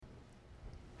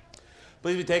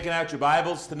Please be taking out your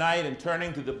Bibles tonight and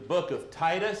turning to the book of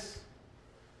Titus,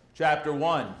 chapter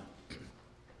 1.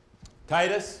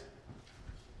 Titus,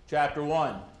 chapter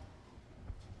 1.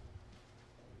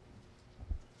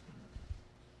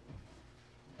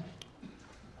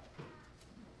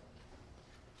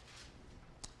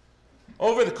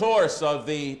 Over the course of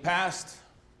the past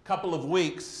couple of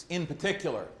weeks in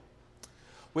particular,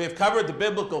 we have covered the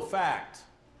biblical fact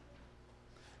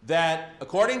that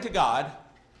according to God,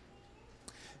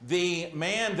 the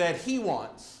man that he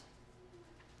wants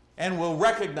and will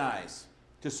recognize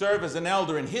to serve as an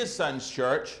elder in his son's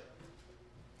church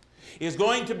is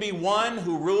going to be one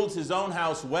who rules his own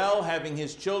house well, having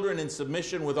his children in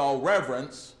submission with all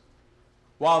reverence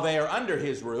while they are under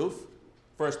his roof,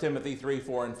 1 Timothy 3,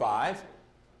 4, and 5,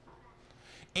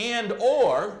 and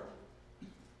or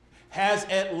has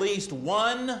at least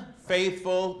one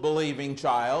faithful, believing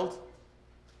child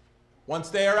once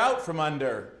they are out from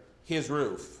under his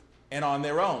roof and on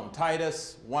their own.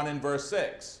 Titus 1 and verse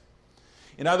 6.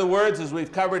 In other words, as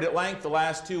we've covered at length the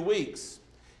last 2 weeks,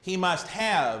 he must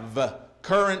have,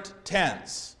 current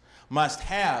tense, must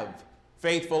have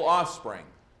faithful offspring,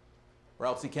 or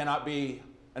else he cannot be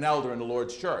an elder in the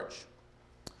Lord's church.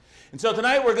 And so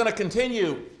tonight we're going to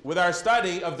continue with our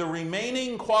study of the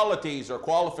remaining qualities or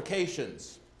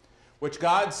qualifications which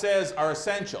God says are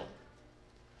essential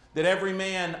that every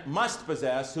man must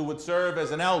possess who would serve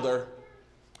as an elder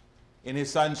in his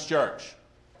son's church.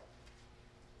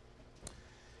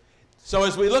 So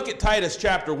as we look at Titus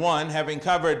chapter 1, having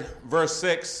covered verse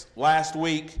 6 last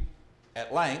week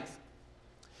at length,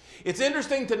 it's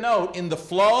interesting to note in the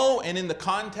flow and in the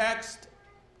context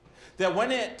that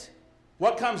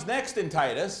what comes next in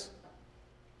Titus,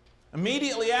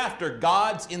 immediately after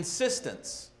God's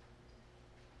insistence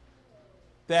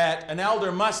that an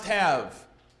elder must have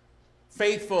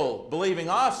faithful, believing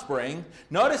offspring,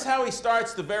 notice how he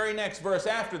starts the very next verse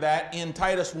after that in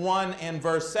Titus 1 and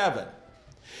verse 7.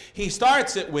 He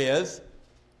starts it with,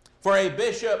 "For a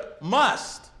bishop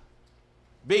must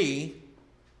be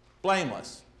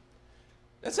blameless."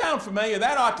 That sound familiar?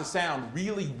 That ought to sound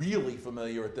really, really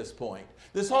familiar at this point.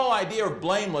 This whole idea of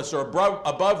blameless or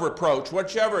above reproach,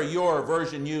 whichever your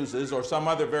version uses, or some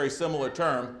other very similar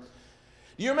term,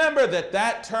 do you remember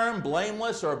that term,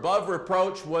 blameless or above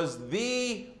reproach, was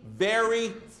the very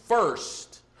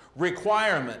first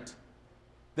requirement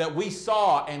that we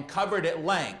saw and covered at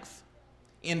length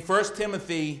in 1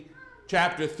 Timothy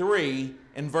chapter 3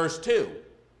 and verse 2,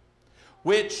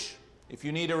 which, if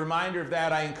you need a reminder of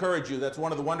that, I encourage you. That's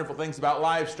one of the wonderful things about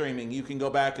live streaming. You can go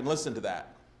back and listen to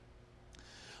that.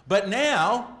 But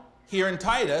now, here in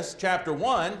Titus chapter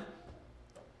 1,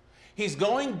 he's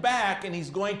going back and he's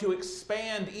going to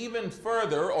expand even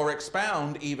further, or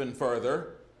expound even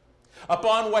further,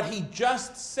 upon what he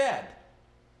just said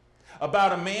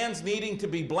about a man's needing to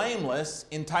be blameless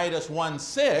in Titus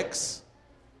 1:6,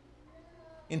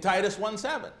 in Titus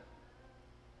 1:7.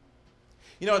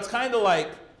 You know, it's kind of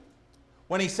like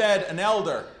when he said an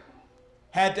elder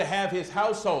had to have his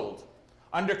household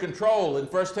under control in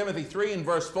 1 Timothy 3 and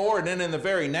verse 4, and then in the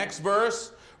very next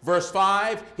verse, verse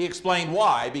 5, he explained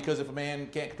why. Because if a man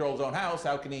can't control his own house,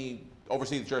 how can he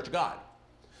oversee the church of God?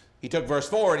 He took verse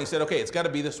 4 and he said, okay, it's got to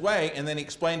be this way, and then he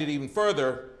explained it even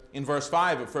further in verse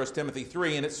 5 of 1 Timothy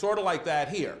 3, and it's sort of like that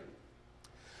here.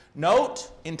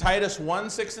 Note in Titus 1,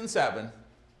 6, and 7,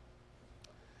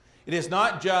 it is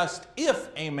not just if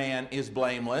a man is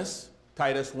blameless,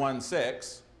 Titus 1,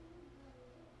 6,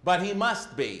 but he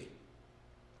must be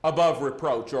above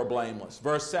reproach or blameless.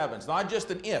 Verse 7, it's not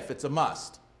just an if, it's a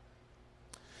must.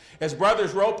 As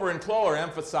brothers Roper and Clower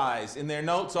emphasize in their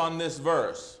notes on this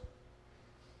verse,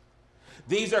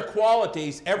 these are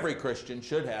qualities every Christian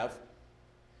should have.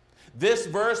 This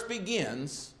verse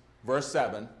begins, verse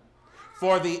 7,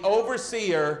 "For the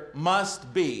overseer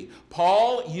must be."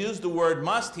 Paul used the word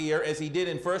must here as he did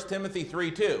in 1 Timothy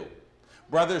 3:2.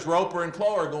 Brothers Roper and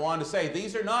Clower go on to say,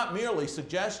 these are not merely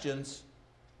suggestions.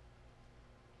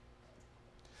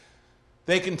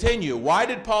 They continue, why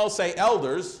did Paul say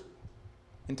elders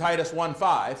in Titus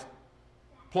 1:5,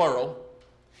 plural,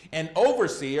 and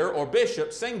overseer or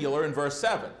bishop, singular, in verse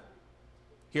 7?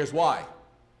 Here's why.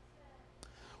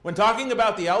 When talking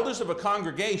about the elders of a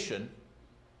congregation,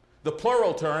 the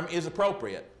plural term is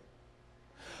appropriate.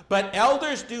 But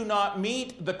elders do not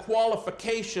meet the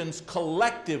qualifications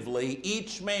collectively.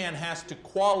 Each man has to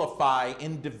qualify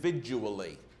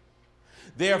individually.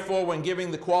 Therefore, when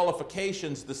giving the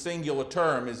qualifications, the singular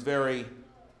term is very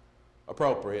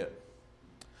appropriate.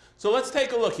 So let's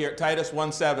take a look here at Titus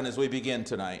 1:7 as we begin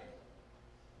tonight.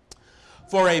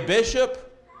 "For a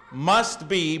bishop must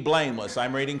be blameless."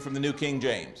 I'm reading from the New King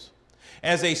James.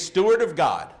 as a steward of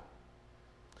God,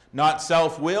 not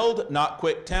self-willed, not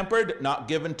quick-tempered, not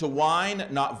given to wine,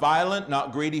 not violent,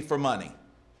 not greedy for money.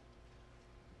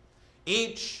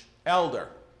 Each elder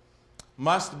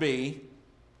must be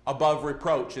above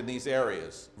reproach in these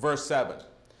areas. Verse 7.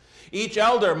 Each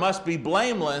elder must be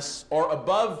blameless or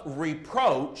above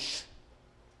reproach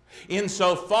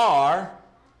insofar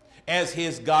as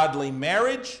his godly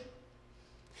marriage,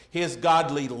 his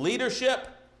godly leadership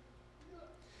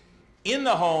in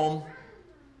the home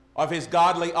of his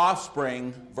godly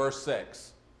offspring, verse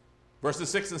 6. Verses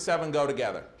 6 and 7 go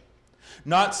together.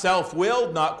 Not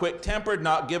self-willed, not quick-tempered,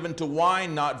 not given to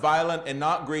wine, not violent, and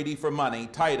not greedy for money,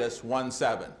 Titus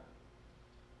 1:7.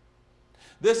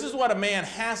 This is what a man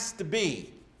has to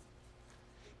be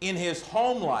in his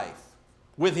home life,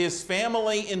 with his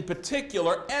family in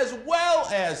particular, as well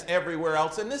as everywhere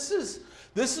else. And this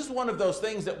is one of those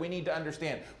things that we need to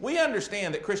understand. We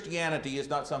understand that Christianity is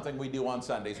not something we do on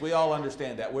Sundays. We all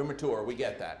understand that. We're mature. We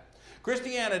get that.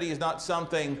 Christianity is not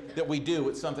something that we do.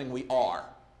 It's something we are.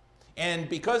 And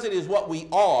because it is what we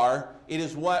are, it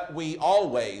is what we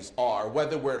always are.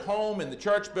 Whether we're at home, in the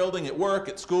church building, at work,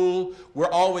 at school, we're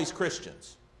always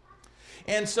Christians.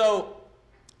 And so,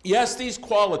 yes, these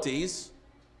qualities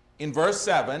in verse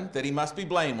 7, that he must be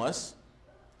blameless,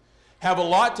 have a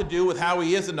lot to do with how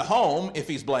he is in the home if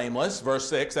he's blameless. Verse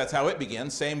 6, that's how it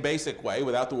begins, same basic way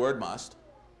without the word must.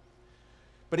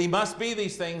 But he must be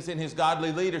these things in his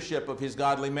godly leadership of his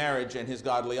godly marriage and his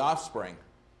godly offspring.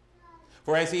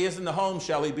 For as he is in the home,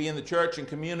 shall he be in the church and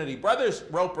community. Brothers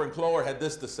Roper and Clower had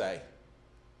this to say.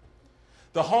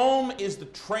 The home is the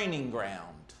training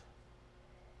ground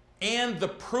and the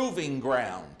proving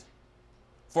ground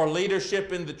for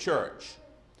leadership in the church.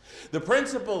 The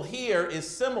principle here is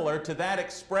similar to that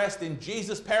expressed in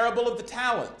Jesus' parable of the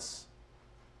talents,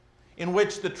 in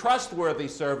which the trustworthy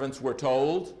servants were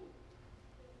told,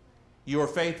 you are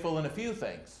faithful in a few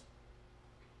things.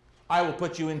 I will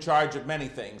put you in charge of many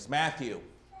things. Matthew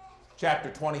chapter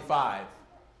 25,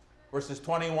 verses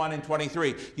 21 and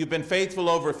 23. You've been faithful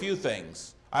over a few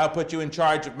things. I'll put you in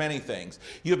charge of many things.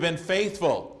 You've been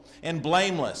faithful and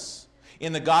blameless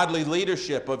in the godly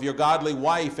leadership of your godly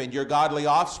wife and your godly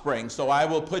offspring. So I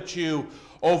will put you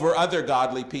over other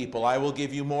godly people. I will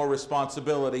give you more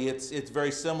responsibility. It's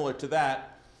very similar to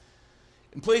that.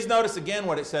 And please notice again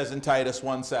what it says in Titus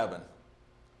 1:7.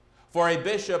 For a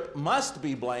bishop must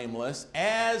be blameless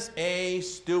as a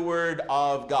steward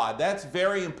of God. That's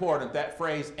very important, that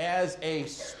phrase, as a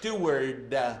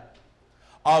steward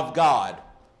of God.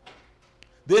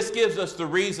 This gives us the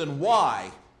reason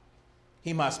why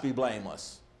he must be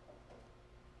blameless.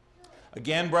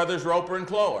 Again, brothers Roper and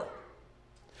Clower.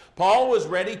 Paul was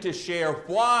ready to share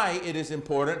why it is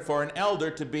important for an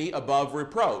elder to be above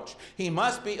reproach. He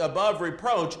must be above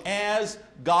reproach as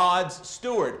God's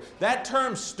steward. That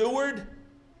term steward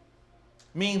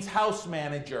means house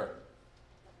manager.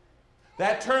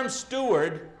 That term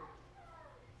steward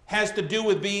has to do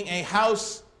with being a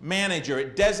house manager.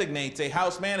 It designates a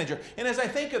house manager. And as I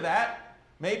think of that,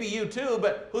 maybe you too,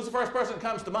 but who's the first person that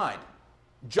comes to mind?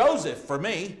 Joseph, for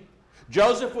me.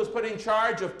 Joseph was put in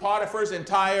charge of Potiphar's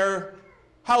entire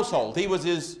household. He was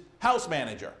his house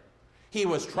manager. He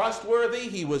was trustworthy.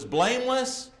 He was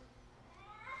blameless.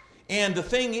 And the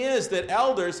thing is that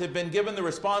elders have been given the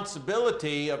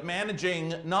responsibility of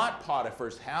managing not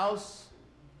Potiphar's house,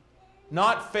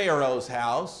 not Pharaoh's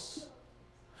house,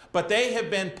 but they have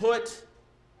been put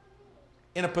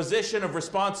in a position of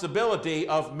responsibility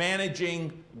of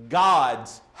managing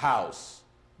God's house,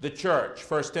 the church,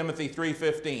 1 Timothy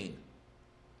 3:15.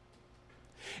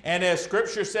 And as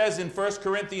Scripture says in 1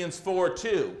 Corinthians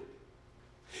 4:2,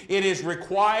 it is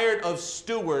required of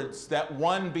stewards that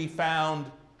one be found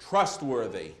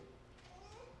trustworthy.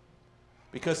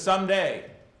 Because someday,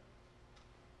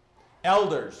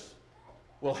 elders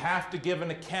will have to give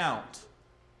an account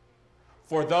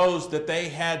for those that they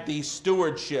had the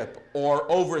stewardship or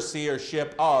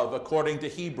overseership of, according to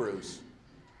Hebrews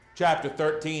chapter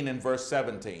 13 and verse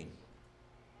 17.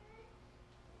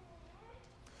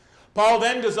 Paul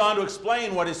then goes on to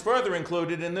explain what is further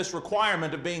included in this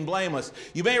requirement of being blameless.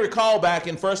 You may recall back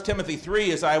in 1 Timothy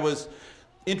 3, as I was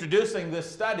introducing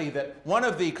this study, that one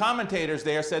of the commentators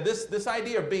there said this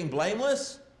idea of being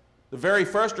blameless, the very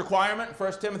first requirement,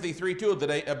 1 Timothy 3:2,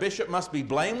 that a bishop must be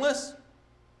blameless,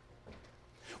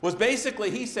 was basically,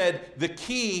 he said, the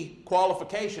key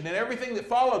qualification. And everything that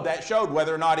followed that showed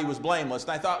whether or not he was blameless.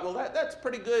 And I thought, well, that's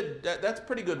pretty good. That's a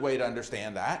pretty good way to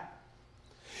understand that.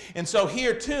 And so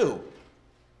here too,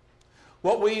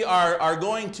 what we are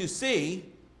going to see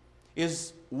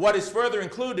is what is further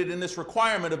included in this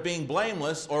requirement of being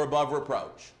blameless or above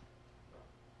reproach.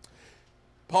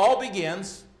 Paul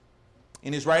begins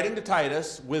in his writing to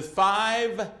Titus with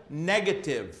 5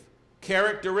 negative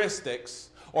characteristics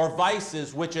or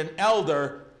vices which an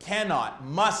elder cannot,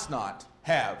 must not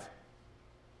have.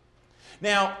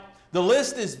 Now, the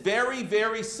list is very,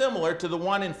 very similar to the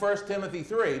one in 1 Timothy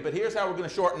 3, but here's how we're going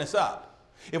to shorten this up.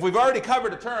 If we've already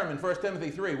covered a term in 1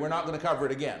 Timothy 3, we're not going to cover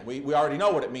it again. We already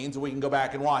know what it means, and we can go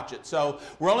back and watch it. So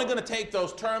we're only going to take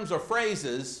those terms or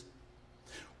phrases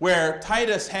where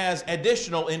Titus has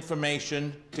additional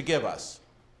information to give us.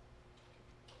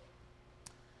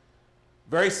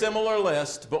 Very similar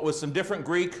list, but with some different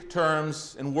Greek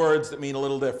terms and words that mean a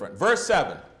little different. Verse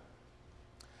 7.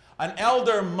 An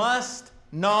elder must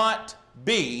not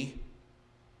be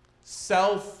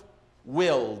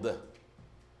self-willed.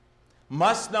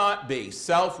 Must not be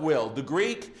self-willed. The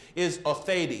Greek is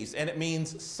othedes, and it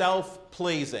means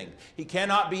self-pleasing. He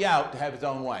cannot be out to have his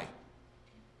own way.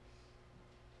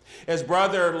 As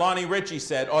Brother Lonnie Ritchie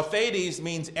said, othedes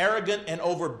means arrogant and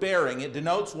overbearing. It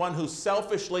denotes one who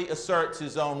selfishly asserts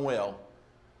his own will.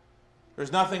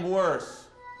 There's nothing worse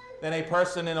than a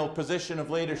person in a position of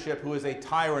leadership who is a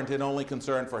tyrant and only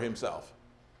concerned for himself.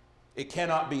 It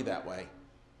cannot be that way.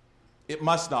 It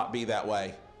must not be that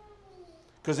way,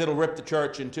 because it'll rip the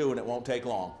church in two and it won't take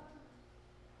long.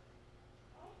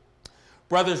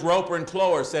 Brothers Roper and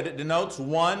Clower said it denotes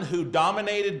one who,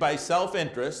 dominated by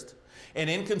self-interest and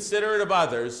inconsiderate of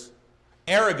others,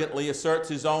 arrogantly asserts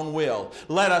his own will.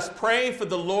 Let us pray for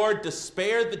the Lord to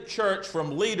spare the church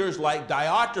from leaders like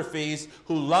Diotrephes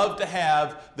who love to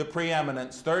have the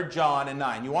preeminence. 3 John and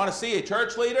 9. You want to see a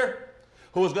church leader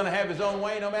who is going to have his own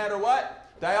way no matter what?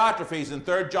 Diotrephes in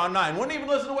 3 John 9. Wouldn't even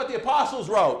listen to what the apostles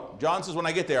wrote. John says, when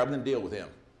I get there, I'm going to deal with him.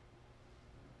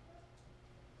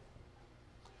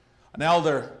 An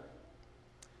elder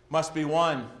must be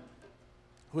one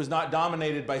who is not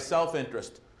dominated by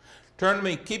self-interest. Turn to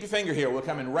me, keep your finger here, we're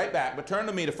coming right back, but turn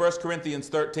to me to 1 Corinthians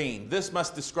 13. This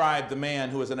must describe the man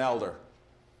who is an elder.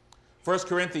 1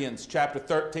 Corinthians chapter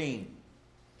 13.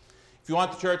 If you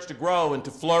want the church to grow and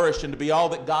to flourish and to be all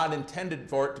that God intended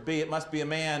for it to be, it must be a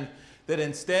man that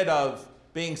instead of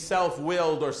being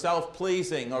self-willed or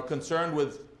self-pleasing or concerned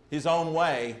with his own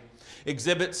way,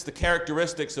 exhibits the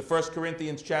characteristics of 1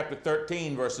 Corinthians chapter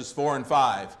 13, verses 4 and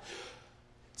 5.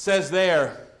 It says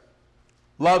there,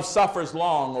 love suffers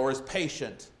long or is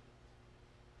patient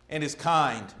and is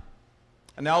kind.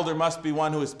 An elder must be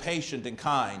one who is patient and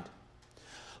kind.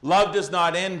 Love does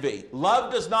not envy.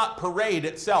 Love does not parade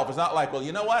itself. It's not like, well,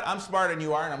 you know what? I'm smarter than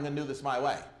you are and I'm going to do this my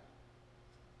way.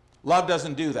 Love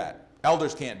doesn't do that.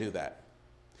 Elders can't do that.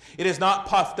 It is not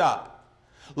puffed up.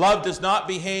 Love does not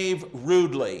behave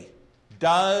rudely.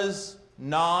 Does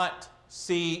not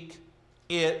seek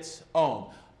its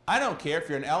own. I don't care if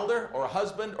you're an elder or a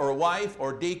husband or a wife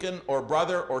or deacon or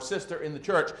brother or sister in the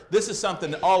church. This is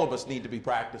something that all of us need to be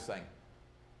practicing.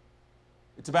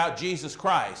 It's about Jesus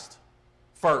Christ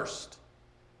first,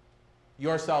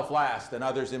 yourself last, and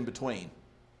others in between.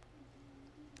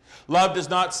 Love does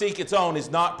not seek its own,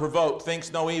 is not provoked,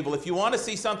 thinks no evil. If you want to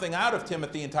see something out of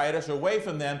Timothy and Titus or away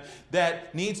from them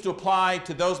that needs to apply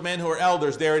to those men who are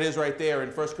elders, there it is right there in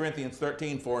 1 Corinthians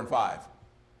 13, 4 and 5.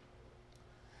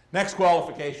 Next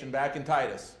qualification back in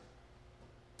Titus.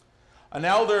 An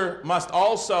elder must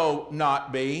also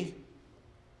not be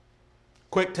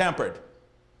quick-tempered.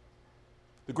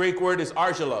 The Greek word is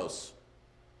argelos.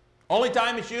 Only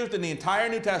time it's used in the entire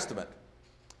New Testament.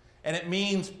 And it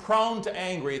means prone to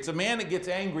anger. It's a man that gets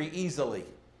angry easily.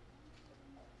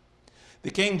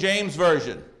 The King James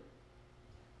Version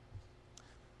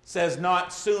says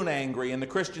not soon angry, and the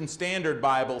Christian Standard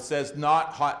Bible says not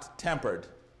hot-tempered.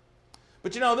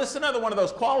 But you know, this is another one of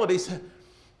those qualities.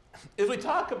 As we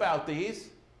talk about these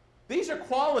are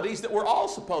qualities that we're all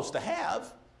supposed to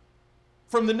have.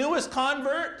 From the newest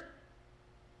convert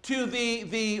to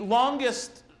the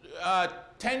longest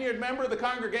tenured member of the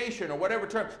congregation, or whatever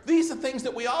term. These are things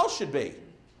that we all should be.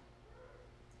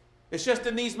 It's just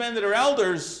in these men that are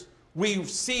elders, we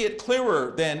see it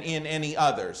clearer than in any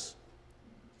others.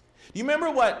 Do you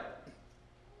remember what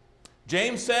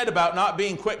James said about not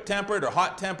being quick-tempered or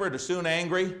hot-tempered or soon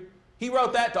angry? He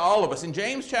wrote that to all of us. In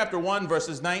James chapter 1,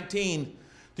 verses 19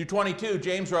 through 22,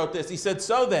 James wrote this. He said,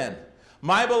 so then,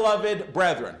 my beloved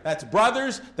brethren, that's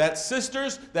brothers, that's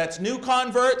sisters, that's new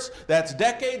converts, that's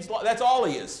decades, that's all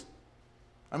he is.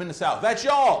 I'm in the South. That's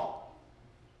y'all.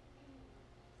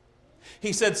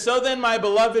 He said, so then, my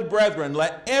beloved brethren,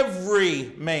 let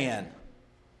every man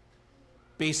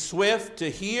be swift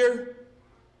to hear,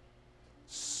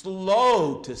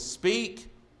 slow to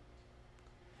speak,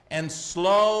 and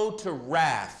slow to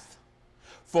wrath.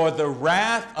 For the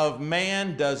wrath of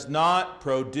man does not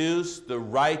produce the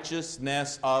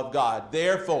righteousness of God.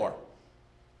 Therefore,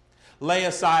 lay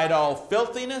aside all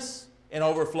filthiness and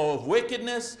overflow of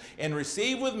wickedness, and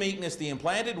receive with meekness the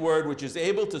implanted word which is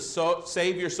able to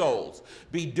save your souls.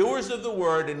 Be doers of the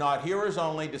word and not hearers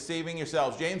only, deceiving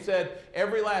yourselves. James said,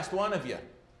 every last one of you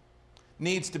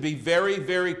needs to be very,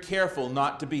 very careful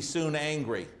not to be soon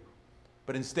angry,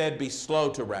 but instead be slow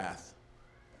to wrath.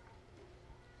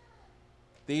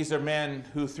 These are men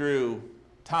who through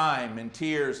time and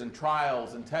tears and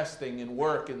trials and testing and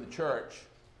work in the church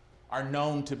are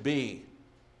known to be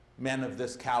men of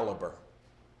this caliber.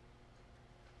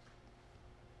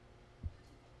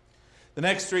 The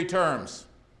next three terms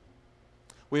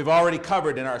we've already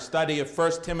covered in our study of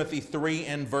 1 Timothy 3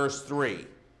 and verse 3.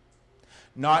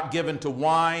 Not given to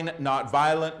wine, not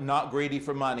violent, not greedy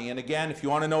for money. And again, if you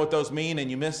want to know what those mean and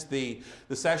you missed the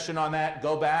session on that,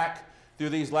 go back through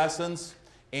these lessons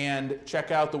and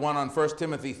check out the one on 1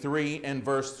 Timothy 3 and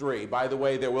verse 3. By the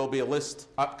way, there will be a list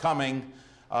upcoming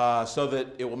so that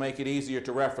it will make it easier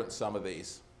to reference some of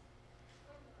these.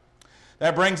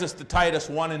 That brings us to Titus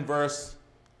 1 and verse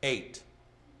 8,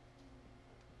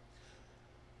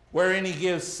 wherein he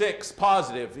gives 6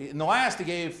 positive. In the last he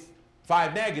gave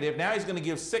 5 negative. Now he's going to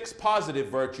give 6 positive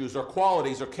virtues or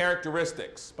qualities or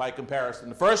characteristics by comparison.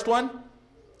 The first one,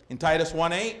 in Titus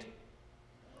 1:8,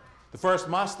 the first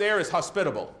must there is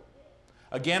hospitable.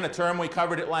 Again, a term we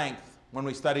covered at length when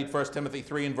we studied 1 Timothy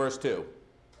 3 and verse 2.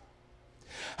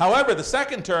 However, the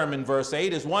second term in verse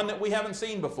 8 is one that we haven't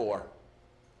seen before.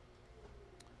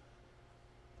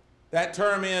 That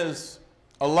term is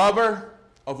a lover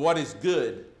of what is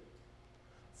good.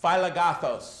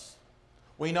 Philagathos.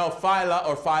 We know phila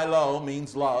or philo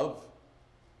means love.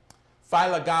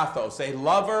 Philagathos, a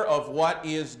lover of what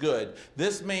is good.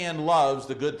 This man loves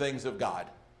the good things of God.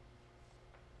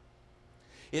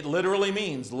 It literally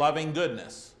means loving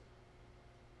goodness.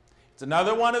 It's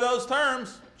another one of those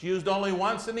terms. It's used only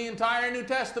once in the entire New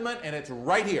Testament, and it's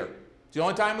right here. It's the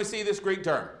only time we see this Greek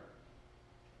term.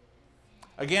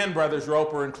 Again, brothers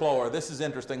Roper and Clower, this is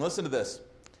interesting. Listen to this.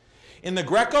 In the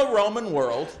Greco-Roman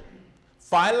world,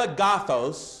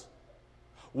 philagathos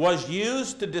was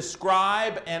used to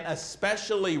describe an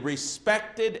especially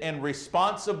respected and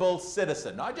responsible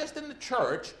citizen. Not just in the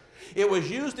church, it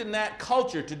was used in that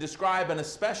culture to describe an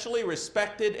especially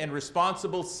respected and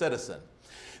responsible citizen.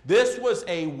 This was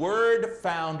a word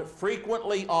found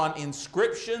frequently on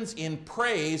inscriptions in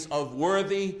praise of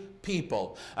worthy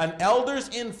people. An elder's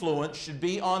influence should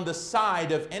be on the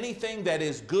side of anything that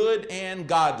is good and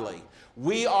godly.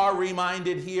 We are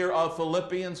reminded here of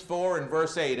Philippians 4 and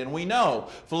verse 8, and we know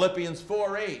Philippians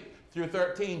 4:8 through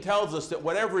 13 tells us that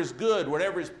whatever is good,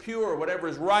 whatever is pure, whatever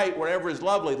is right, whatever is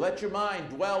lovely, let your mind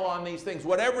dwell on these things.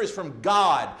 Whatever is from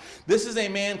God. This is a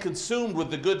man consumed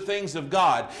with the good things of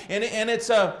God. And it's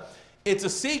a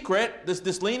secret,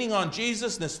 this leaning on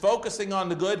Jesus, this focusing on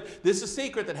the good, this is a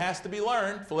secret that has to be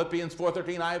learned. Philippians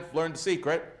 4:13, I've learned the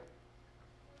secret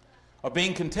of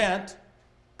being content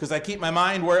because I keep my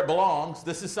mind where it belongs.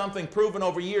 This is something proven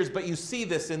over years, but you see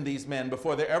this in these men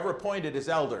before they're ever appointed as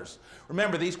elders.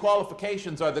 Remember, these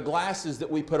qualifications are the glasses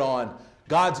that we put on,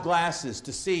 God's glasses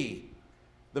to see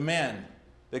the men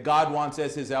that God wants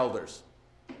as his elders.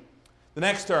 The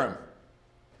next term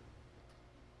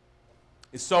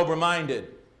is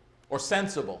sober-minded or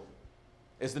sensible,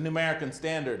 as the New American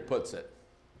Standard puts it.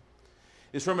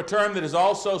 It's from a term that is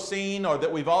also seen, or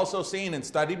that we've also seen and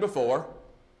studied before.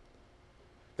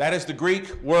 That is the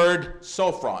Greek word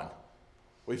sophron.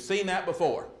 We've seen that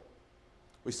before.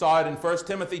 We saw it in 1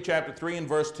 Timothy chapter 3 and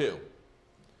verse 2.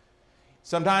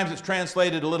 Sometimes it's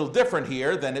translated a little different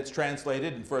here than it's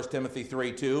translated in 1 Timothy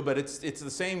 3:2, but it's the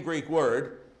same Greek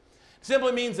word. It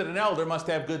simply means that an elder must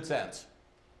have good sense.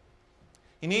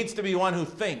 He needs to be one who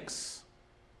thinks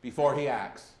before he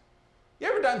acts. You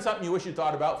ever done something you wish you'd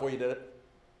thought about before you did it?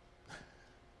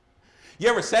 You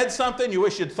ever said something you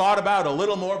wish you'd thought about a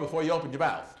little more before you opened your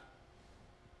mouth?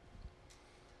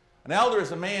 An elder is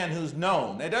a man who's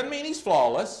known. It doesn't mean he's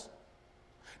flawless.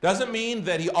 Doesn't mean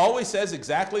that he always says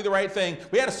exactly the right thing.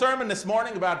 We had a sermon this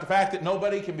morning about the fact that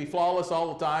nobody can be flawless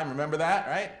all the time. Remember that,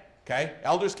 right? Okay,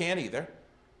 elders can't either.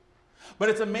 But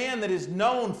it's a man that is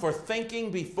known for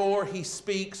thinking before he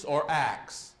speaks or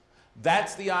acts.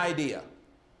 That's the idea.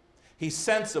 He's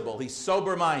sensible. He's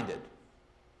sober-minded.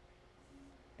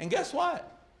 And guess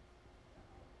what?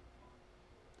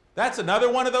 That's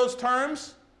another one of those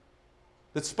terms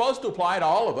that's supposed to apply to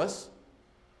all of us.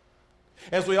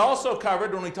 As we also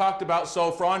covered when we talked about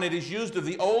sophron, it is used of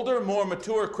the older, more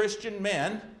mature Christian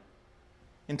men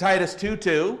in Titus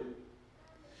 2:2.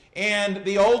 And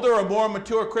the older or more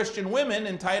mature Christian women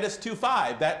in Titus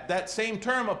 2:5, that same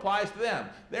term applies to them.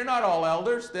 They're not all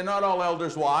elders. They're not all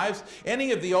elders' wives.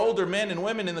 Any of the older men and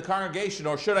women in the congregation,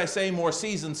 or should I say more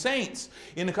seasoned saints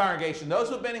in the congregation, those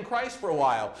who have been in Christ for a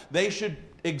while, they should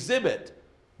exhibit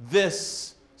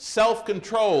this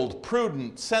self-controlled,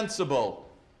 prudent, sensible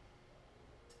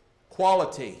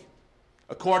quality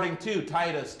according to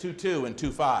Titus 2:2 and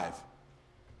 2:5.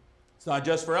 It's not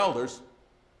just for elders.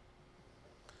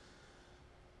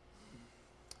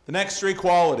 The next three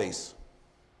qualities,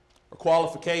 or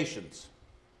qualifications,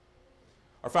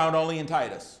 are found only in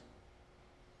Titus.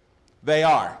 They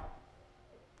are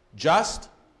just,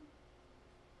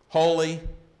 holy,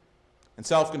 and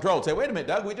self-controlled. Say, wait a minute,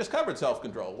 Doug, we just covered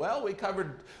self-control. Well, we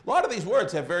covered, a lot of these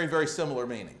words have very, very similar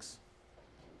meanings.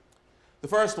 The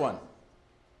first one,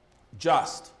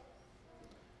 just,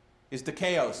 is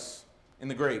dikaios in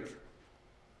the Greek.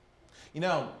 You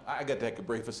know, I got to take a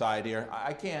brief aside here.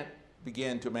 I can't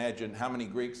begin to imagine how many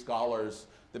Greek scholars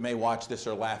that may watch this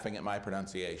are laughing at my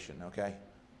pronunciation, okay?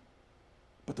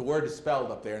 But the word is spelled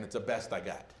up there, and it's the best I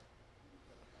got.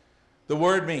 The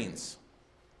word means,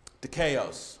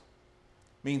 dikaios,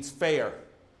 means fair,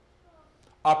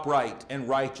 upright, and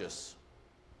righteous.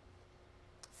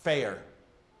 Fair,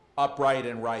 upright,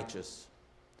 and righteous.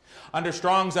 Under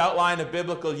Strong's outline of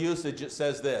biblical usage, it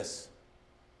says this.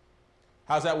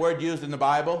 How's that word used in the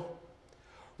Bible?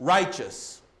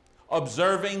 Righteous,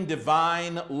 observing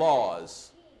divine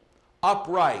laws,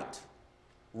 upright,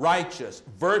 righteous,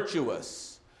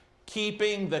 virtuous,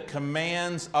 keeping the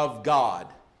commands of God.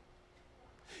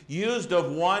 Used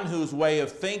of one whose way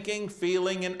of thinking,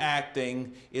 feeling, and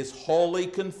acting is wholly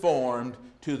conformed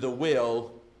to the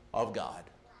will of God.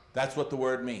 That's what the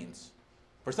word means.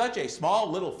 For such a small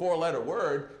little four-letter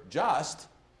word, just,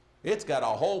 it's got a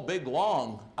whole big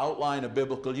long outline of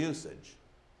biblical usage.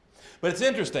 But it's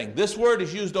interesting. This word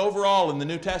is used overall in the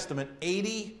New Testament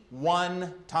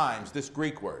 81 times, this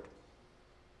Greek word.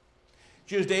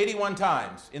 It's used 81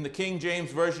 times in the King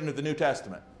James Version of the New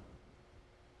Testament.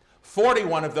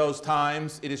 41 of those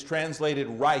times it is translated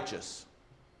righteous.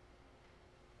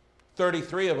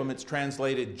 33 of them it's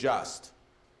translated just.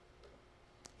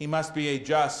 He must be a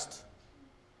just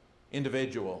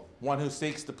individual, one who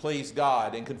seeks to please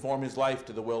God and conform his life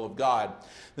to the will of God.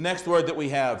 The next word that we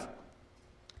have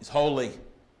is holy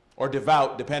or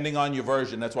devout, depending on your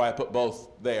version. That's why I put both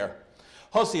there.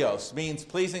 Hosios means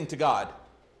pleasing to God.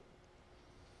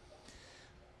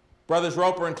 Brothers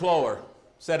Roper and Clower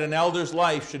said an elder's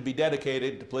life should be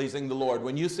dedicated to pleasing the Lord.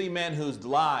 When you see men whose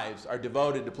lives are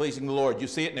devoted to pleasing the Lord, you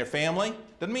see it in their family.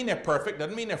 Doesn't mean they're perfect,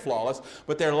 doesn't mean they're flawless,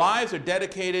 but their lives are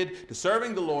dedicated to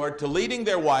serving the Lord, to leading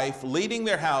their wife, leading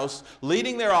their house,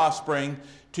 leading their offspring,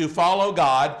 to follow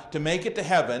God, to make it to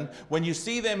heaven. When you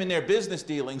see them in their business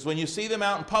dealings, when you see them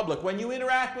out in public, when you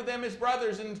interact with them as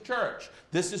brothers in the church,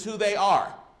 this is who they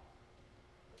are.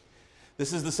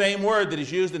 This is the same word that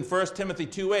is used in 1 Timothy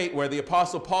 2:8, where the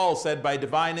Apostle Paul said, by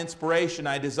divine inspiration,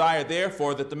 I desire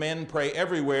therefore that the men pray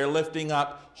everywhere, lifting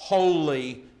up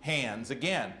holy hands.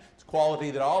 Again, it's a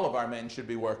quality that all of our men should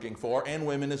be working for, and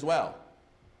women as well.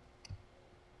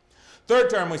 Third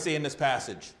term we see in this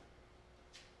passage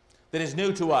that is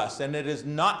new to us, and it is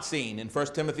not seen in 1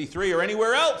 Timothy 3 or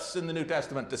anywhere else in the New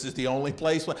Testament. This is the only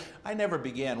place. When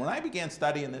I began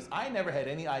studying this, I never had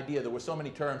any idea there were so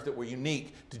many terms that were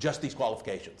unique to just these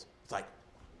qualifications. It's like,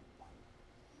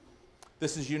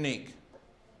 this is unique.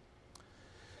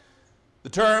 The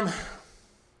term,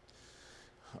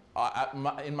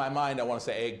 in my mind, I want to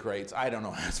say egg crates. I don't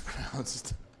know how it's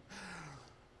pronounced.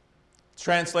 It's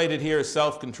translated here as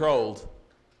self-controlled.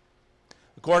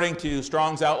 According to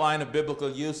Strong's outline of biblical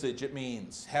usage, it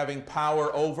means having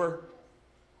power over,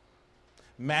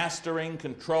 mastering,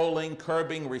 controlling,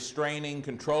 curbing, restraining,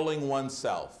 controlling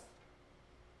oneself.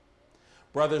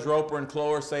 Brothers Roper and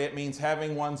Clower say it means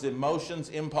having one's emotions,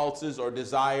 impulses, or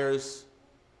desires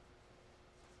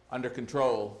under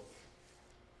control.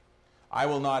 I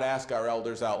will not ask our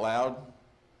elders out loud.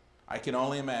 I can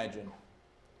only imagine.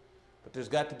 But there's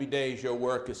got to be days your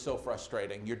work is so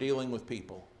frustrating. You're dealing with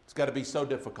people. It's got to be so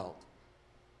difficult.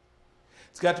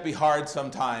 It's got to be hard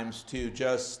sometimes to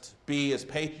just be as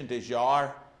patient as you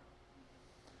are,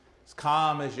 as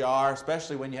calm as you are,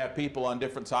 especially when you have people on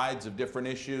different sides of different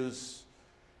issues,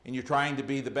 and you're trying to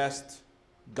be the best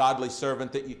godly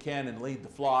servant that you can and lead the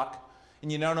flock.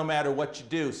 And you know no matter what you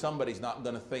do, somebody's not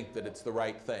going to think that it's the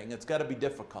right thing. It's got to be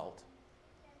difficult.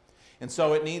 And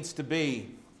so it needs to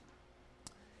be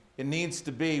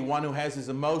one who has his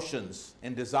emotions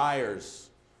and desires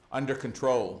under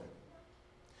control.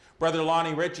 Brother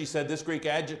Lonnie Ritchie said this Greek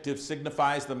adjective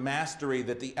signifies the mastery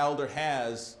that the elder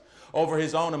has over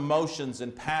his own emotions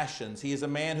and passions. He is a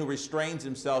man who restrains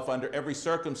himself under every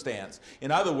circumstance.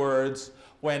 In other words,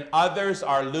 when others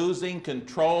are losing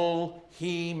control,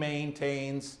 he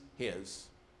maintains his.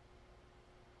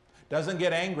 Doesn't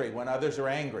get angry when others are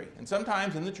angry. And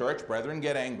sometimes in the church, brethren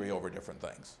get angry over different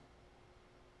things.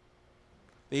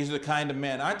 These are the kind of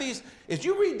men. Aren't these, as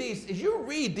you read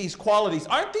these qualities,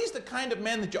 aren't these the kind of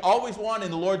men that you always want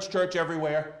in the Lord's church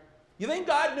everywhere? You think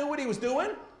God knew what he was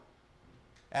doing?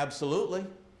 Absolutely.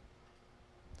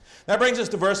 That brings us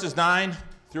to verses 9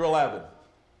 through 11.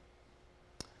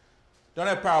 Don't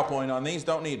have PowerPoint on these,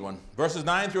 don't need one. Verses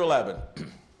 9 through 11.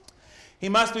 He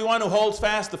must be one who holds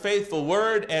fast the faithful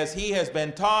word as he has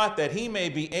been taught, that he may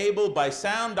be able by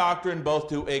sound doctrine both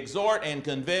to exhort and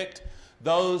convict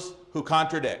those who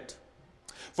contradict.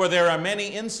 For there are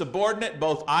many insubordinate,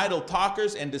 both idle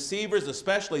talkers and deceivers,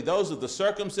 especially those of the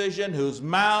circumcision, whose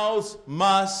mouths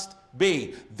must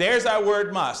be. There's our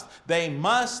word must. They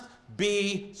must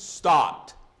be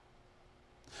stopped.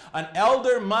 An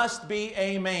elder must be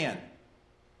a man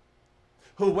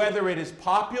who, whether it is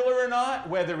popular or not,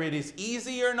 whether it is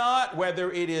easy or not,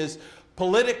 whether it is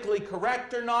politically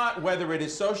correct or not, whether it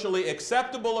is socially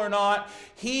acceptable or not,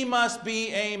 he must be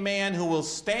a man who will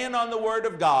stand on the word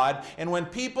of God, and when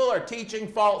people are teaching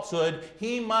falsehood,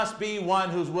 he must be one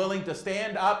who's willing to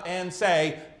stand up and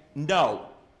say, no.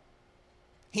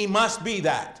 He must be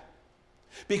that.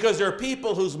 Because there are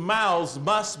people whose mouths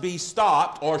must be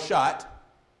stopped or shut,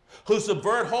 who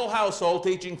subvert whole household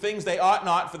teaching things they ought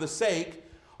not for the sake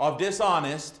of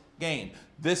dishonest gain.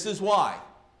 This is why.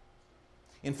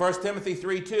 In 1 Timothy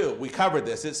 3:2, we covered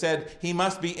this. It said he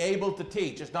must be able to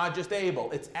teach. It's not just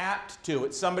able, it's apt to.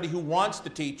 It's somebody who wants to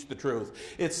teach the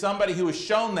truth. It's somebody who has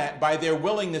shown that by their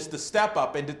willingness to step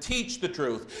up and to teach the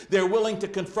truth. They're willing to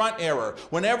confront error.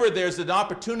 Whenever there's an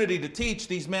opportunity to teach,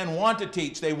 these men want to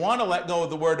teach. They want to let go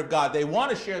of the Word of God. They want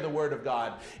to share the Word of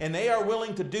God. And they are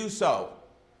willing to do so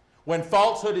when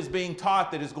falsehood is being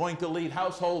taught that is going to lead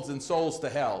households and souls to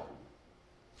hell.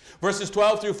 Verses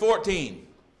 12 through 14.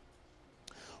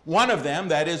 One of them,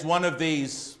 that is one of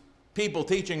these people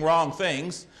teaching wrong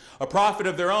things, a prophet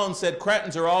of their own, said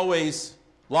cretins are always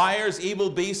liars, evil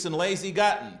beasts, and lazy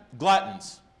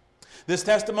gluttons. This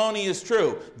testimony is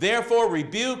true. Therefore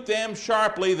rebuke them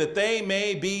sharply that they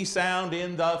may be sound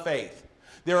in the faith.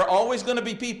 There are always going to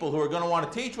be people who are going to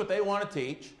want to teach what they want to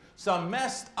teach, some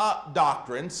messed up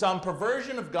doctrine, some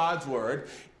perversion of God's word.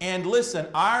 And listen,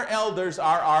 our elders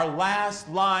are our last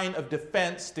line of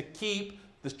defense to keep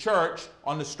the church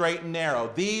on the straight and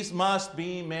narrow. These must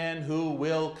be men who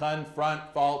will confront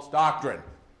false doctrine.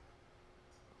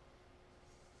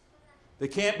 They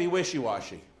can't be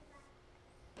wishy-washy.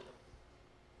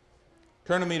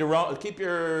 Turn to me to keep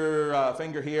your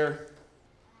finger here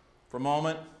for a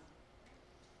moment.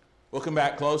 We'll come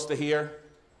back close to here.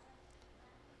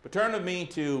 But turn with me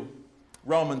to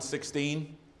Romans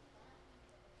 16.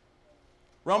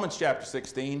 Romans chapter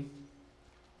 16.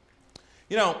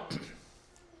 You know,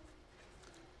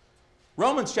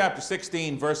 Romans chapter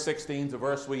 16, verse 16 is a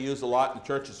verse we use a lot in the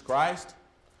Church of Christ.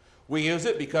 We use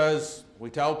it because we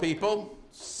tell people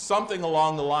something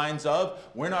along the lines of,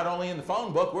 we're not only in the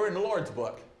phone book, we're in the Lord's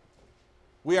book.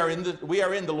 We are in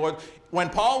the Lord. When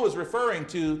Paul was referring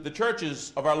to the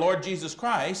churches of our Lord Jesus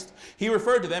Christ, he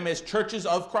referred to them as churches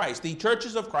of Christ. The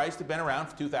churches of Christ have been around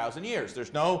for 2,000 years.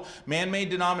 There's no man-made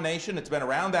denomination that's been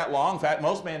around that long. In fact,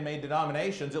 most man-made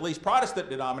denominations, at least Protestant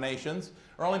denominations,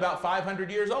 are only about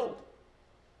 500 years old.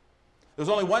 There was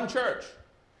only one church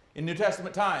in New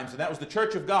Testament times, and that was the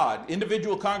Church of God.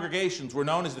 Individual congregations were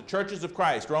known as the churches of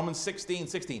Christ, Romans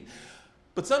 16:16.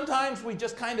 But sometimes we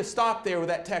just kind of stop there with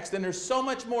that text, and there's so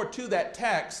much more to that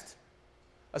text,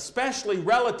 especially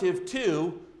relative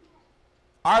to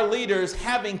our leaders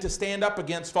having to stand up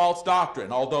against false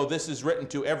doctrine, although this is written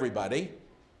to everybody.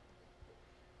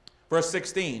 Verse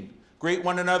 16, greet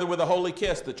one another with a holy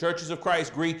kiss. The churches of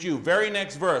Christ greet you. Very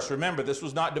next verse, remember, this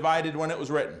was not divided when it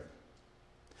was written.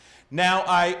 Now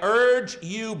I urge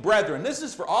you, brethren, this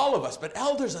is for all of us, but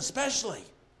elders especially,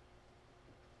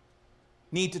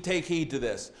 need to take heed to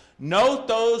this. Note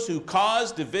those who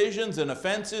cause divisions and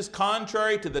offenses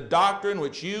contrary to the doctrine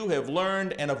which you have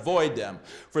learned, and avoid them.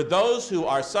 For those who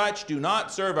are such do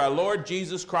not serve our Lord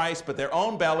Jesus Christ, but their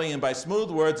own belly, and by smooth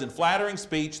words and flattering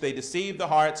speech they deceive the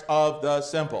hearts of the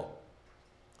simple.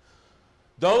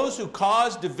 Those who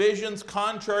cause divisions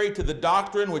contrary to the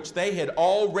doctrine which they had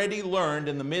already learned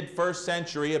in the mid-first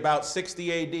century, about 60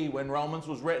 A.D. when Romans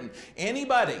was written.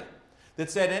 Anybody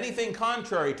that said anything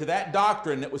contrary to that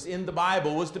doctrine that was in the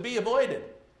Bible was to be avoided.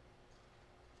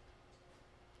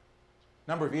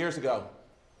 A number of years ago,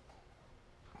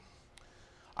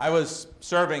 I was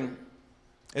serving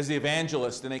as the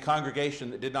evangelist in a congregation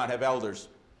that did not have elders.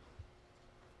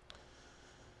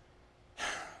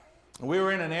 We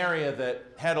were in an area that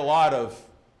had a lot of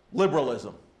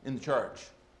liberalism in the church.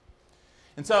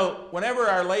 And so whenever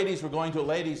our ladies were going to a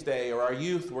ladies' day, or our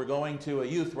youth were going to a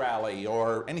youth rally,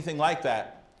 or anything like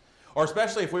that, or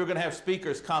especially if we were going to have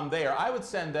speakers come there, I would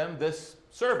send them this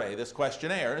survey, this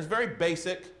questionnaire. It was a very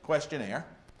basic questionnaire.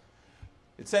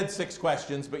 It said 6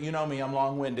 questions, but you know me, I'm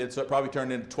long-winded, so it probably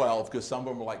turned into 12 because some of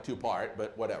them were like 2-part,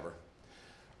 but whatever.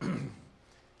 And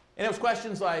it was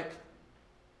questions like,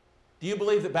 do you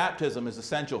believe that baptism is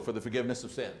essential for the forgiveness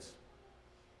of sins?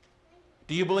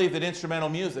 Do you believe that instrumental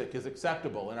music is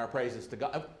acceptable in our praises to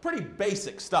God? Pretty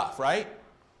basic stuff, right?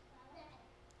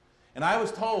 And I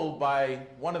was told by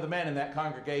one of the men in that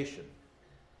congregation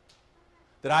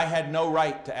that I had no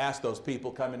right to ask those people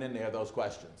coming in there those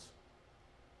questions.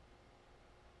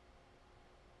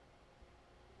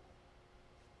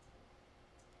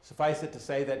 Suffice it to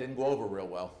say, that didn't go over real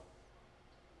well.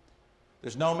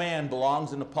 There's no man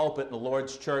belongs in the pulpit in the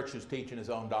Lord's church who's teaching his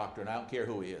own doctrine. I don't care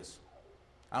who he is.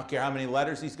 I don't care how many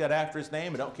letters he's got after his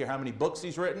name. I don't care how many books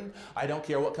he's written. I don't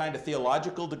care what kind of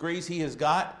theological degrees he has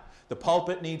got. The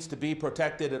pulpit needs to be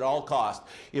protected at all costs.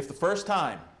 If the first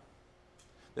time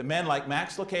that men like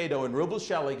Max Lucado and Rubel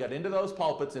Shelley got into those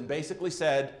pulpits and basically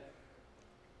said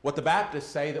what the Baptists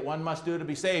say that one must do to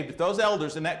be saved, if those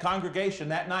elders in that congregation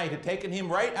that night had taken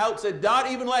him right out, said, not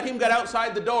even let him get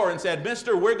outside the door and said,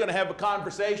 mister, we're going to have a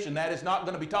conversation that is not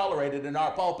going to be tolerated in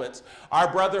our pulpits,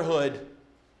 our brotherhood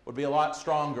would be a lot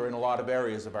stronger in a lot of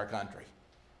areas of our country.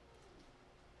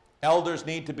 Elders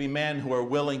need to be men who are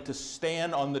willing to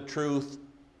stand on the truth,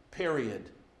 period.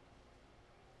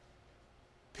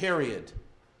 Period.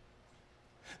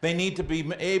 They need to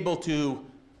be able to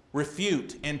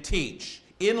refute and teach.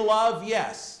 In love,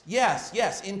 yes. Yes,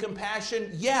 yes. In compassion,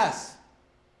 yes.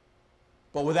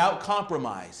 But without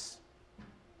compromise,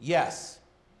 yes.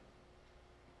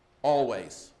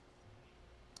 Always.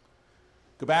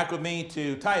 Go back with me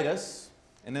to Titus,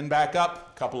 and then back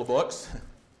up a couple of books.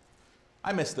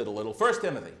 I missed it a little. 1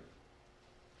 Timothy.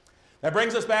 That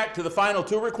brings us back to the final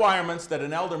 2 requirements that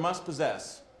an elder must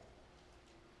possess.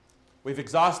 We've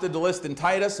exhausted the list in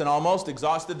Titus and almost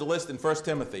exhausted the list in 1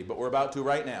 Timothy, but we're about to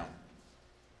right now.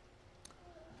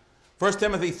 1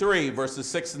 Timothy 3, verses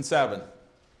 6 and 7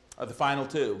 are the final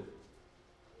 2.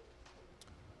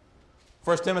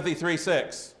 1 Timothy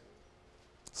 3:6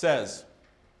 says,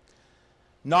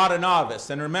 not a novice.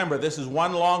 And remember, this is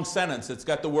one long sentence. It's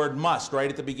got the word must right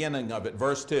at the beginning of it,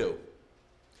 verse 2.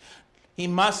 He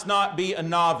must not be a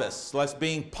novice, lest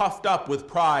being puffed up with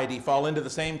pride he fall into the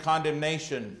same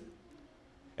condemnation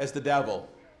as the devil.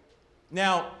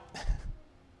 Now,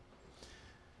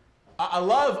 I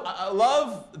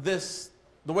love this,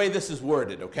 the way this is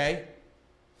worded, okay?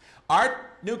 Our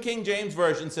New King James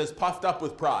Version says puffed up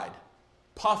with pride.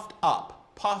 Puffed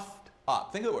up. Puffed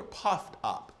up. Think of the word puffed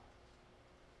up.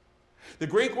 The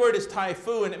Greek word is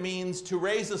typhoo, and it means to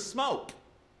raise a smoke,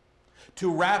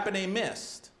 to wrap in a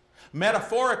mist.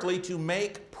 Metaphorically, to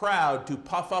make proud, to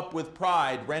puff up with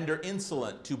pride, render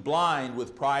insolent, to blind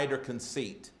with pride or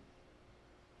conceit.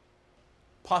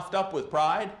 Puffed up with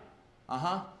pride?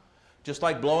 Just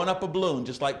like blowing up a balloon,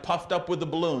 just like puffed up with a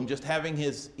balloon, just having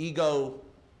his ego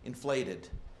inflated.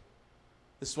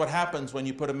 This is what happens when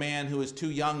you put a man who is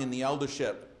too young in the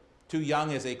eldership, too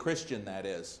young as a Christian, that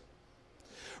is.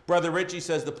 Brother Ritchie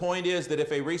says the point is that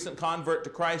if a recent convert to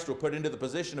Christ were put into the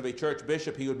position of a church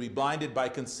bishop, he would be blinded by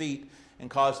conceit and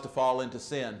caused to fall into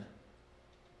sin.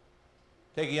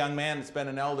 Take a young man that's been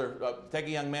an elder, take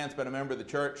a young man that's been a member of the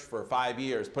church for 5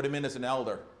 years, put him in as an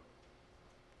elder.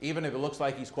 Even if it looks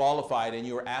like he's qualified and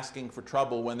you're asking for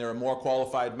trouble when there are more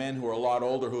qualified men who are a lot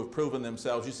older who have proven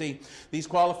themselves. You see, these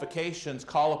qualifications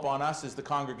call upon us as the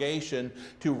congregation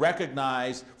to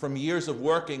recognize from years of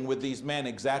working with these men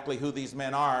exactly who these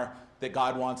men are that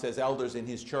God wants as elders in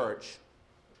his church.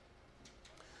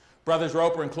 Brothers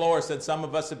Roper and Clore said some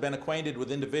of us have been acquainted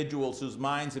with individuals whose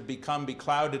minds have become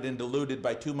beclouded and deluded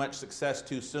by too much success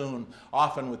too soon,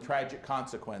 often with tragic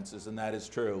consequences, and that is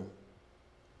true.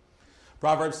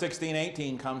 Proverbs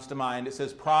 16:18 comes to mind. It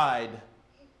says, pride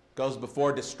goes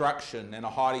before destruction and a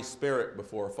haughty spirit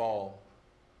before a fall.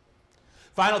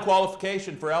 Final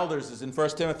qualification for elders is in 1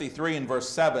 Timothy 3 and verse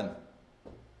 7. It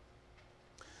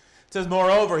says,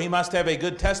 moreover, he must have a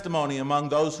good testimony among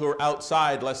those who are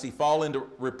outside, lest he fall into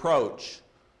reproach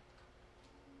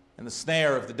and the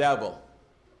snare of the devil.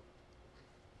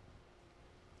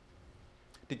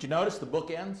 Did you notice the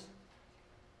bookends?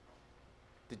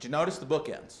 Did you notice the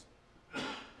bookends?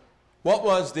 What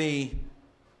was the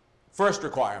first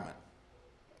requirement?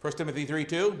 1 Timothy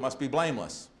 3:2, must be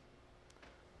blameless.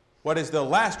 What is the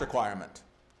last requirement?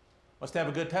 Must have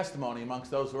a good testimony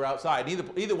amongst those who are outside.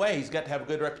 Either way, he's got to have a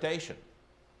good reputation.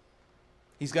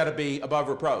 He's got to be above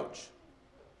reproach.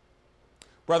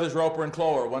 Brothers Roper and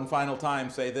Clower, one final time,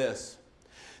 say this.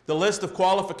 The list of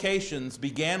qualifications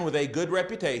began with a good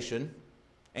reputation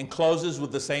and closes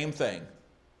with the same thing.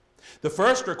 The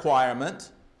first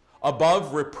requirement,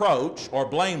 above reproach or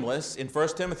blameless, in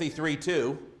 1 Timothy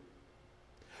 3:2,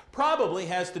 probably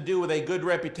has to do with a good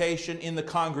reputation in the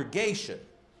congregation.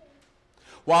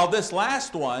 While this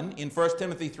last one, in 1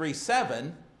 Timothy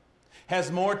 3:7,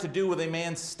 has more to do with a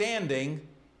man's standing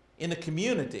in the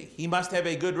community. He must have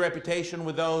a good reputation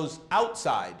with those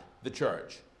outside the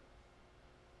church.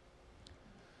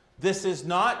 This is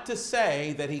not to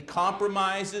say that he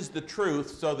compromises the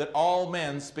truth so that all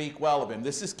men speak well of him.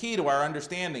 This is key to our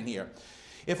understanding here.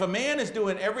 If a man is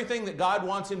doing everything that God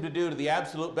wants him to do to the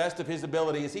absolute best of his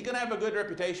ability, is he going to have a good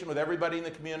reputation with everybody in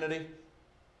the community?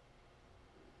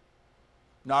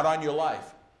 Not on your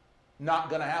life. Not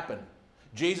going to happen.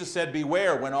 Jesus said,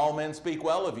 beware when all men speak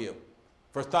well of you,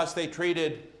 for thus they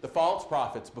treated the false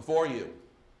prophets before you.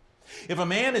 If a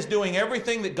man is doing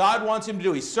everything that God wants him to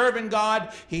do, he's serving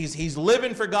God, he's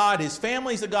living for God, his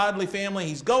family's a godly family,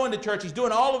 he's going to church, he's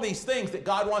doing all of these things that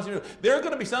God wants him to do, there are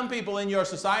going to be some people in your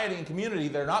society and community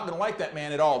that are not going to like that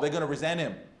man at all. They're going to resent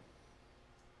him.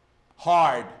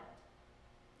 Hard.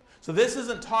 So this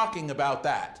isn't talking about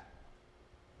that.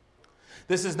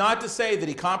 This is not to say that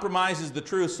he compromises the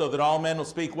truth so that all men will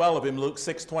speak well of him, Luke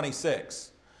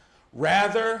 6:26.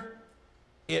 Rather,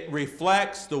 it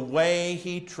reflects the way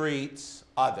he treats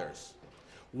others,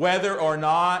 whether or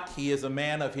not he is a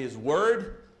man of his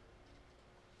word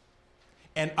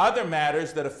and other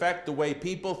matters that affect the way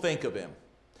people think of him.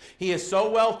 He is so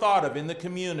well thought of in the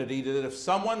community that if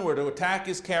someone were to attack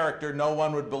his character, no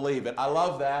one would believe it. I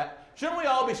love that. Shouldn't we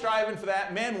all be striving for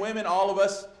that? Men, women, all of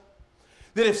us.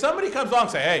 That if somebody comes along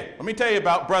and say, hey, let me tell you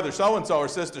about brother so-and-so or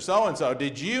sister so-and-so,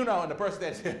 did you know? And the person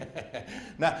says,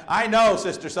 now, I know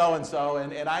sister so-and-so,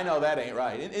 and I know that ain't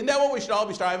right. Isn't that what we should all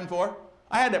be striving for?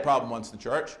 I had that problem once in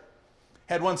church.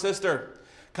 Had one sister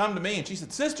come to me, and she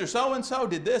said, sister so-and-so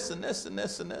did this and this and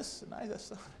this and this. And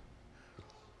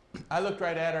I looked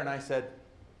right at her, and I said,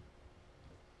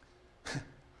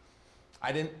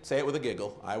 I didn't say it with a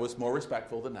giggle. I was more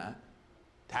respectful than that,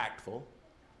 tactful.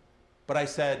 But I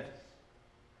said,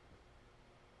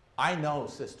 I know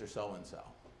sister so-and-so.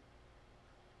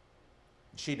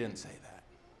 She didn't say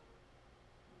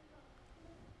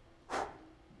that.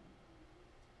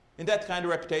 Isn't that the kind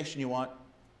of reputation you want?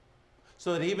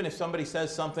 So that even if somebody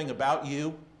says something about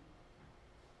you,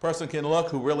 a person can look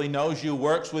who really knows you,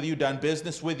 works with you, done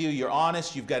business with you, you're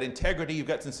honest, you've got integrity, you've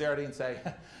got sincerity, and say,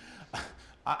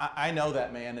 I know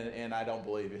that man and I don't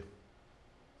believe you.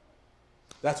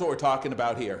 That's what we're talking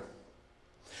about here.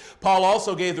 Paul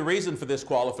also gave the reason for this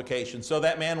qualification, so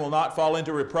that man will not fall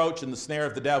into reproach and the snare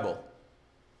of the devil.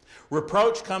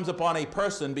 Reproach comes upon a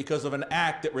person because of an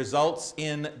act that results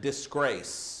in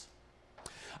disgrace.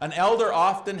 An elder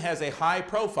often has a high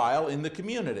profile in the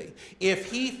community.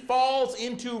 If he falls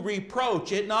into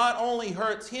reproach, it not only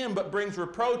hurts him, but brings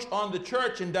reproach on the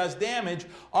church and does damage,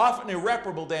 often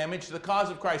irreparable damage, to the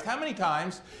cause of Christ. How many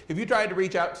times have you tried to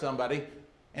reach out to somebody,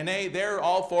 and they're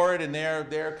all for it, and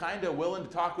they're kind of willing to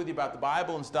talk with you about the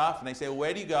Bible and stuff, and they say, well,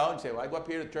 where do you go? And you say, well, I go up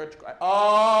here to the church.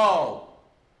 Oh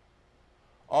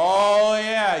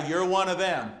yeah, you're one of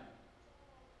them.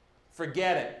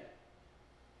 Forget it.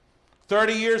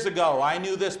 30 years ago, I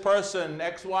knew this person,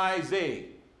 XYZ.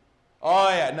 Oh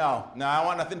yeah, no, I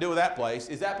want nothing to do with that place.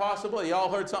 Is that possible? You all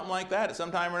heard something like that at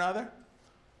some time or another?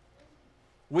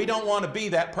 We don't want to be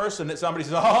that person that somebody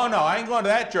says, oh no, I ain't going to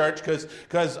that church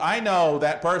because I know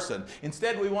that person.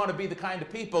 Instead, we want to be the kind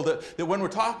of people that when we're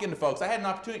talking to folks, I had an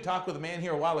opportunity to talk with a man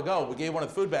here a while ago. We gave one of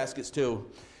the food baskets to.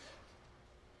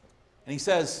 And he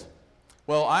says,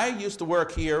 well, I used to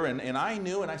work here and I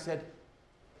knew, and I said,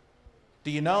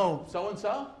 do you know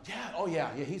so-and-so? Yeah, oh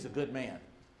yeah, he's a good man.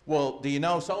 Well, do you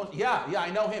know so-and-so? Yeah,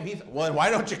 I know him. Well, then why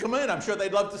don't you come in? I'm sure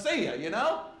they'd love to see you, you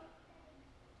know?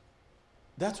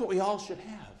 That's what we all should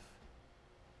have.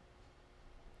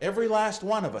 Every last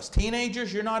one of us.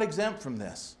 Teenagers, you're not exempt from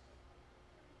this.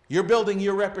 You're building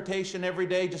your reputation every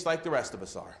day just like the rest of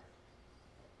us are.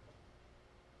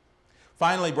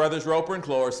 Finally, brothers Roper and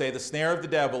Clower say the snare of the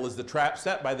devil is the trap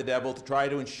set by the devil to try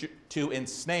to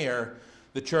ensnare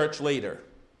the church leader.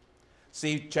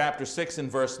 See chapter 6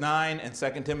 and verse 9 and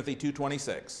 2 Timothy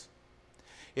 2:26.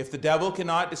 If the devil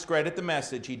cannot discredit the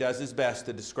message, he does his best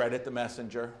to discredit the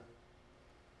messenger.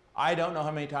 I don't know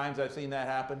how many times I've seen that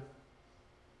happen.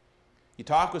 You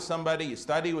talk with somebody, you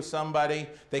study with somebody,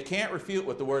 they can't refute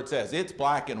what the Word says. It's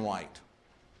black and white.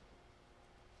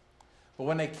 But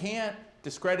when they can't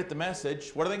discredit the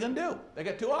message, what are they going to do? They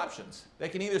got two options. They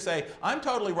can either say, I'm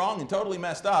totally wrong and totally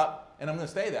messed up, and I'm going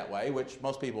to stay that way, which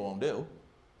most people won't do.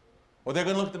 Or they're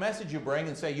going to look at the message you bring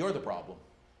and say, you're the problem.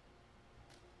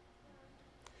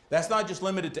 That's not just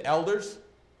limited to elders,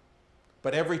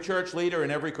 but every church leader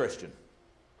and every Christian.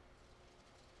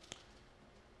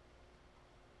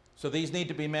 So these need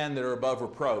to be men that are above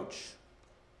reproach.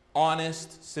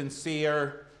 Honest,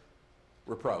 sincere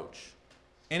reproach.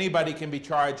 Anybody can be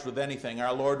charged with anything.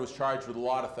 Our Lord was charged with a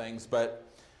lot of things, but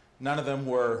none of them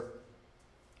were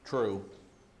true.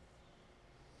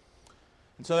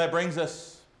 And so that brings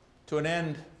us to an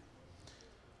end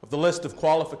of the list of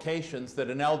qualifications that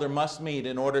an elder must meet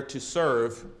in order to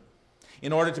serve,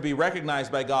 in order to be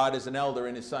recognized by God as an elder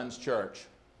in his Son's church.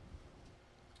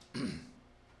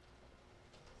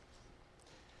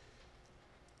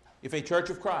 If a Church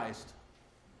of Christ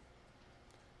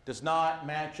does not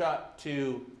match up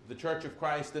to the Church of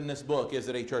Christ in this book, is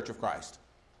it a Church of Christ?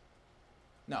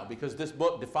 No, because this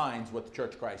book defines what the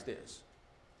Church of Christ is.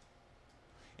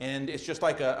 And it's just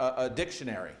like a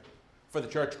dictionary for the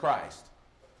Church of Christ.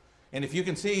 And if you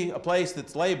can see a place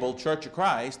that's labeled Church of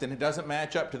Christ and it doesn't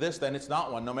match up to this, then it's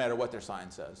not one, no matter what their sign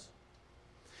says.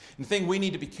 And the thing we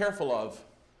need to be careful of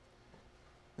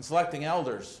in selecting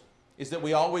elders is that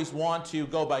we always want to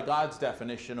go by God's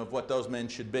definition of what those men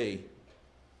should be,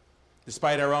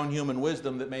 despite our own human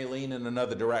wisdom that may lean in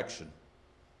another direction.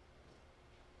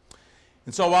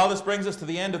 And so while this brings us to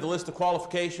the end of the list of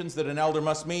qualifications that an elder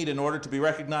must meet in order to be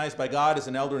recognized by God as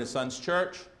an elder in his Son's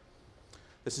church,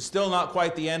 this is still not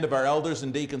quite the end of our elders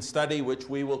and deacons study, which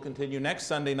we will continue next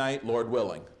Sunday night, Lord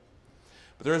willing.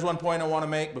 But there is one point I want to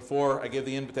make before I give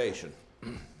the invitation.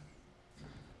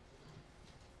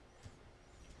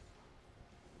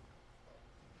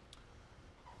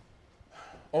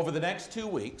 Over the next 2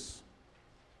 weeks,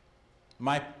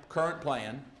 my current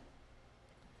plan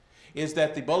is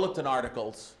that the bulletin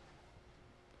articles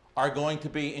are going to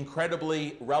be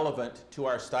incredibly relevant to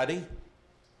our study,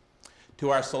 to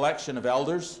our selection of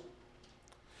elders.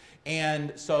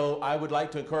 And so I would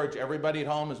like to encourage everybody at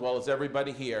home as well as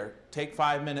everybody here, take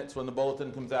 5 minutes when the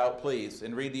bulletin comes out, please,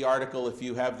 and read the article if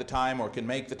you have the time or can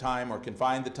make the time or can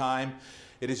find the time.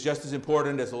 It is just as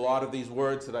important as a lot of these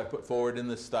words that I put forward in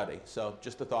this study. So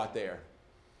just a thought there.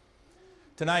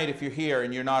 Tonight, if you're here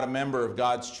and you're not a member of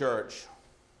God's church,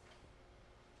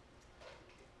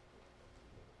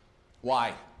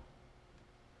 why?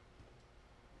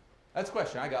 That's the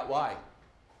question I got. Why?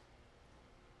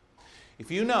 If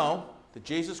you know that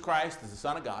Jesus Christ is the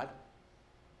Son of God,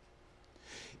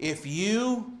 if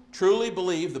you truly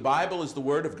believe the Bible is the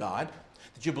Word of God,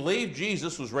 that you believe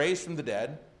Jesus was raised from the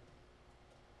dead,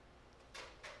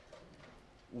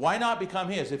 why not become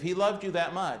his? If he loved you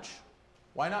that much,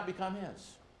 why not become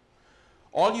his?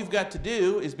 All you've got to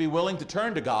do is be willing to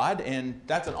turn to God, and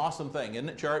that's an awesome thing, isn't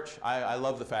it, church? I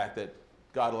love the fact that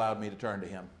God allowed me to turn to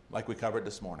him, like we covered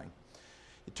this morning.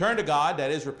 You turn to God,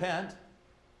 that is, repent.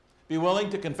 Be willing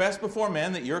to confess before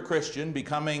men that you're a Christian,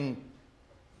 becoming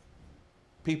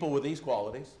people with these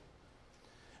qualities,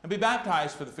 and be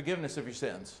baptized for the forgiveness of your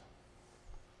sins.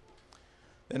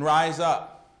 Then rise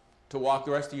up to walk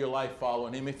the rest of your life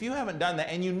following him. If you haven't done that,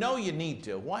 and you know you need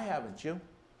to, why haven't you?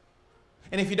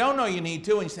 And if you don't know you need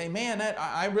to, and you say, man,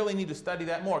 I really need to study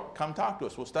that more, come talk to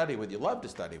us. We'll study with you. Love to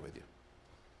study with you.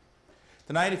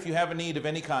 Tonight, if you have a need of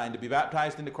any kind, to be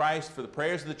baptized into Christ, for the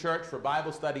prayers of the church, for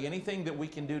Bible study, anything that we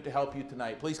can do to help you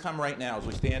tonight, please come right now as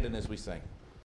we stand and as we sing.